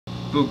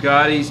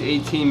Bugatti's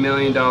 $18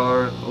 million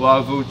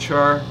La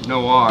Voiture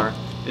Noir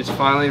is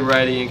finally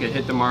ready and could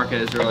hit the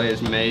market as early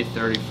as May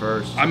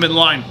 31st. I'm in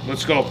line.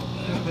 Let's go.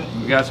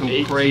 We got some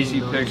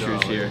crazy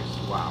pictures here.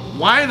 Wow.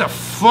 Why the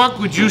fuck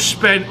would you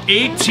spend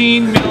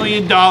 $18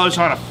 million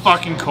on a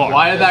fucking car?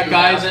 Why did that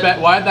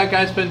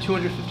guy spend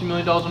 $250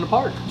 million on a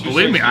part?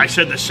 Believe me, I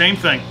said the same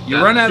thing. You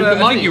run out of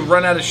money. I think you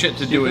run out of shit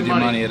to do with your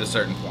money at a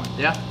certain point.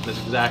 Yeah,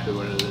 that's exactly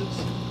what it is.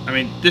 I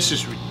mean, this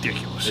is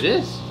ridiculous. It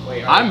is.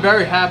 I'm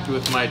very happy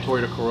with my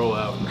Toyota Corolla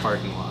out in the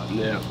parking lot.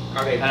 Yeah.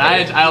 Okay,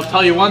 and I'll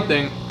tell you one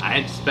thing. I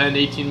didn't spend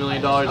 $18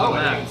 million on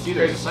that.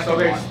 There's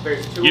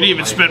You didn't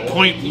even spend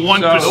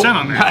 0.1%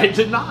 on that. I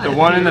did not. The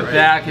one in the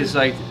back is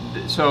like,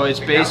 so it's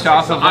based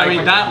off of like. I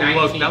mean, that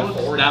looks.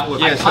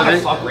 Yeah, so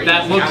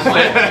that looks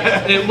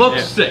sick. It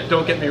looks sick.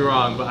 Don't get me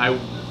wrong, but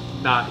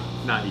not.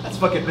 That's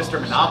fucking Mr.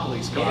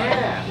 Monopoly's car.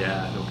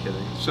 Yeah, no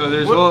kidding. So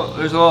there's a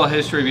little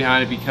history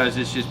behind it because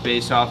it's just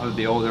based off of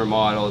the older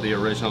model, the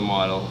original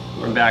model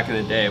from back in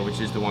the day,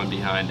 which is the one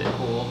behind it.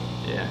 Cool.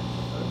 Yeah.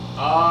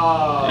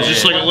 Oh. Is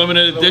this like a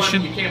limited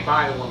edition? You can't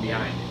buy the one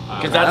behind it.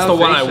 Because that's the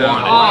one I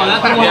wanted. Oh,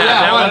 that's the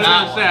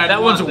one. Yeah,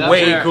 that one's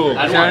way cool.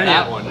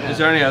 Is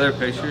there any other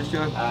pictures,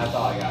 John? That's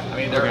all I got. I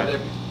mean, they're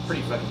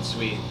pretty fucking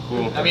sweet.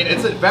 Cool. I mean,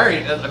 it's a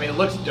very. I mean, it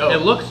looks dope. It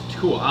looks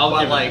cool.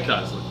 But like,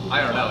 I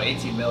don't know,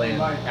 18 million.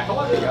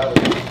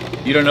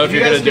 You don't know if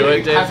you're gonna do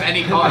it, Dave? Have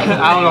any car?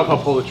 I don't know if I'll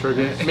pull the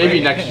trigger.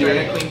 Maybe next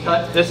year.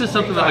 This is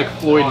something that like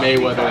Floyd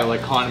Mayweather or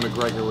like Conor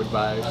McGregor would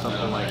buy, or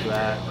something like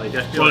that. Like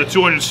Well, the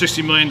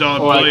 $260 million or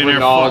like billionaire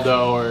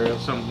Ronaldo or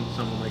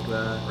something like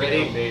that.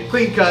 Ready?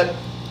 Clean cut.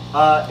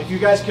 If you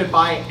guys could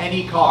buy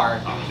any car,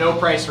 no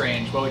price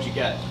range, what would you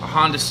get? A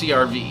Honda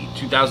CR-V,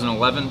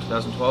 2011,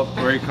 2012.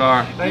 Great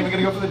car. Not even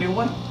gonna go for the new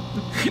one?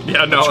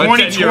 Yeah, no.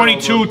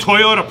 2022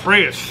 Toyota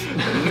Prius.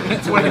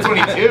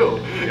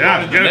 2022.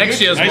 Yeah,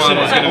 next year's model.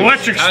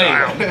 Electric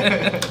style.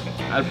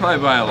 I'd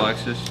probably buy a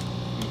Lexus.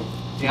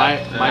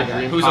 My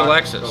dream. Who's car.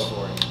 Alexis?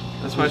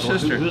 That's my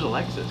sister. Who's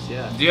Alexis?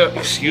 Yeah. Do you,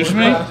 excuse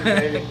me?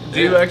 Do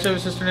you actually have a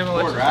sister named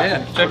Alexis?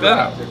 Yeah. Check that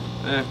out.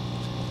 Yeah.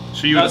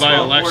 So you would buy a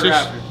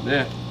Lexus?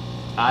 Yeah.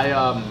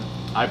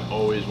 I've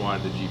always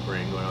wanted a Jeep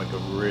Wrangler, like a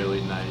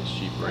really nice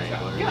Jeep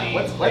Wrangler. Yeah,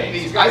 what's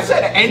these guys? I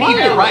said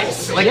any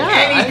price, like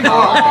any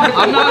car.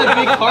 I'm not a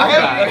big car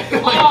guy.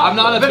 I'm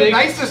not a big. The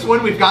nicest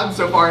one we've gotten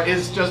so far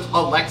is just a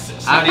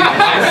Lexus.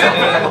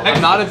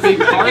 I'm not a big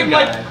car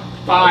guy.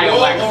 Buy a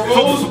Lexus.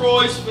 Rolls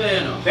Royce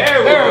Phantom. There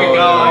we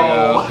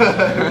go.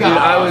 Dude,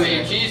 I was.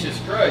 Jesus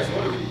Christ,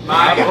 what are we? When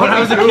I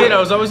was a kid, I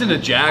was always into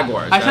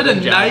Jaguars. I said a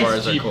think nice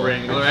Jaguars are Jeep cool.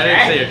 Wrangler. I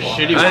didn't say a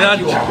shitty one. I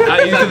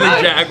thought you said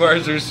the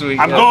Jaguars are sweet.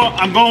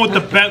 I'm going with the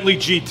Bentley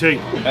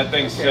GT. That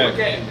thing's We're sick.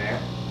 getting there.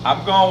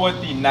 I'm going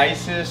with the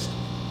nicest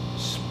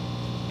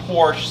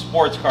Porsche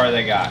sports car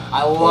they got.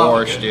 I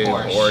love Porsche, dude.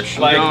 Porsche.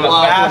 Like the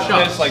love fastest,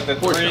 Porsche. like the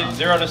Porsche.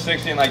 0 to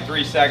 60 in like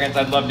 3 seconds.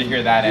 I'd love to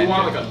hear that engine. You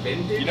want like a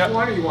vintage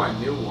one or you want a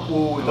new one?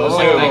 Ooh, those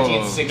like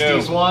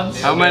 1960s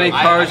ones. How many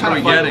cars are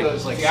we getting?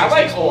 Those, like, I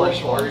like 60s old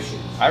Porsche. Porsches.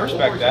 I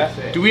respect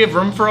that. Do we have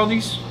room for all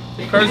these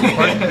cars?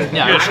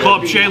 Yeah, it's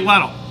called Jay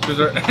Leno.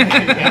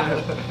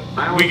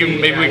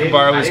 Maybe we can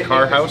borrow his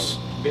car house.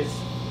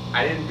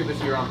 I didn't do this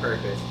year on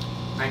purpose.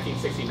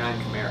 1969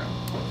 Camaro.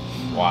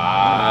 Wow.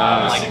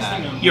 I like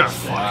that. You're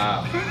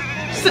fucked.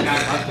 69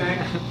 Mustang.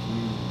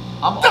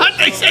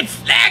 They said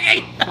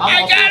flaggy.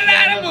 I got it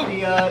out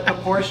of the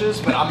Porsches,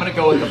 but I'm gonna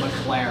go with the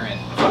McLaren.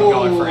 If I'm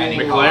going for any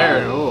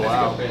McLaren. car. Oh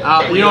wow.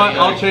 You know what?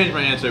 I'll change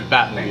my answer.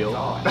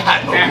 Batmobile.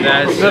 Batmobile.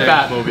 That's The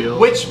Batmobile.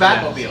 Which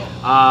Batmobile?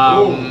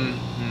 Oh,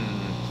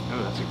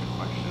 that's a good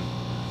question.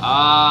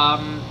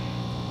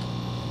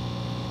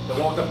 The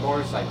one with the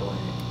motorcycle in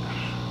it.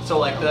 So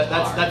like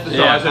that's the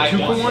Yeah, the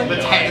 2-for-1? The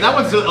tank. That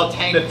one's a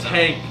tank. The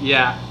tank.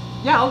 Yeah.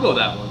 Yeah, I'll go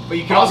that one. But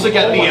you can also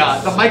get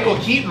the Michael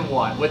Keaton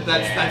one. With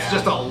that's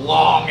just a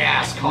long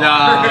ass car. No,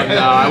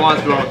 I want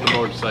to go with the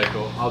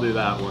motorcycle. I'll do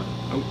that one.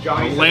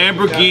 Johnny's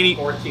Lamborghini.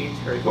 14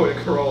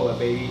 Toyota Corolla,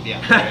 baby.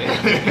 Yeah.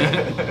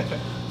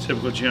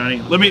 Typical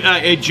Johnny. Let me,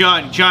 hey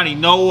Johnny,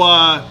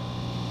 no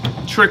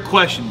trick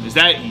question. Is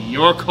that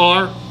your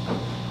car?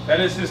 That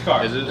is his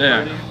car. Is it?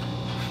 Yeah.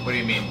 What do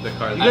you mean? The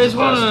car. You That guys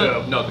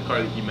wanna- No, the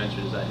car that you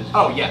mentioned is that his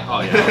car? Oh yeah. Oh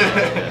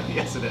yeah.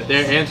 Yes it is.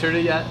 They answered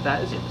it yet?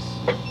 That is yes.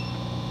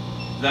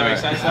 Does that make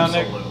sense now,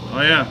 Nick? Absolutely.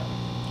 Oh yeah.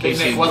 Big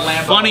Nick, what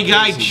Lambo? Funny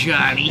guy, Casey?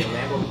 Johnny.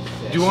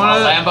 Do you want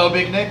to? Lambo,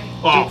 Big Nick?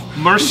 Oh,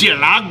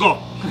 Murcielago.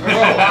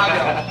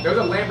 There's a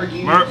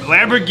Lamborghini.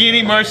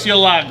 Lamborghini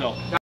Murcielago.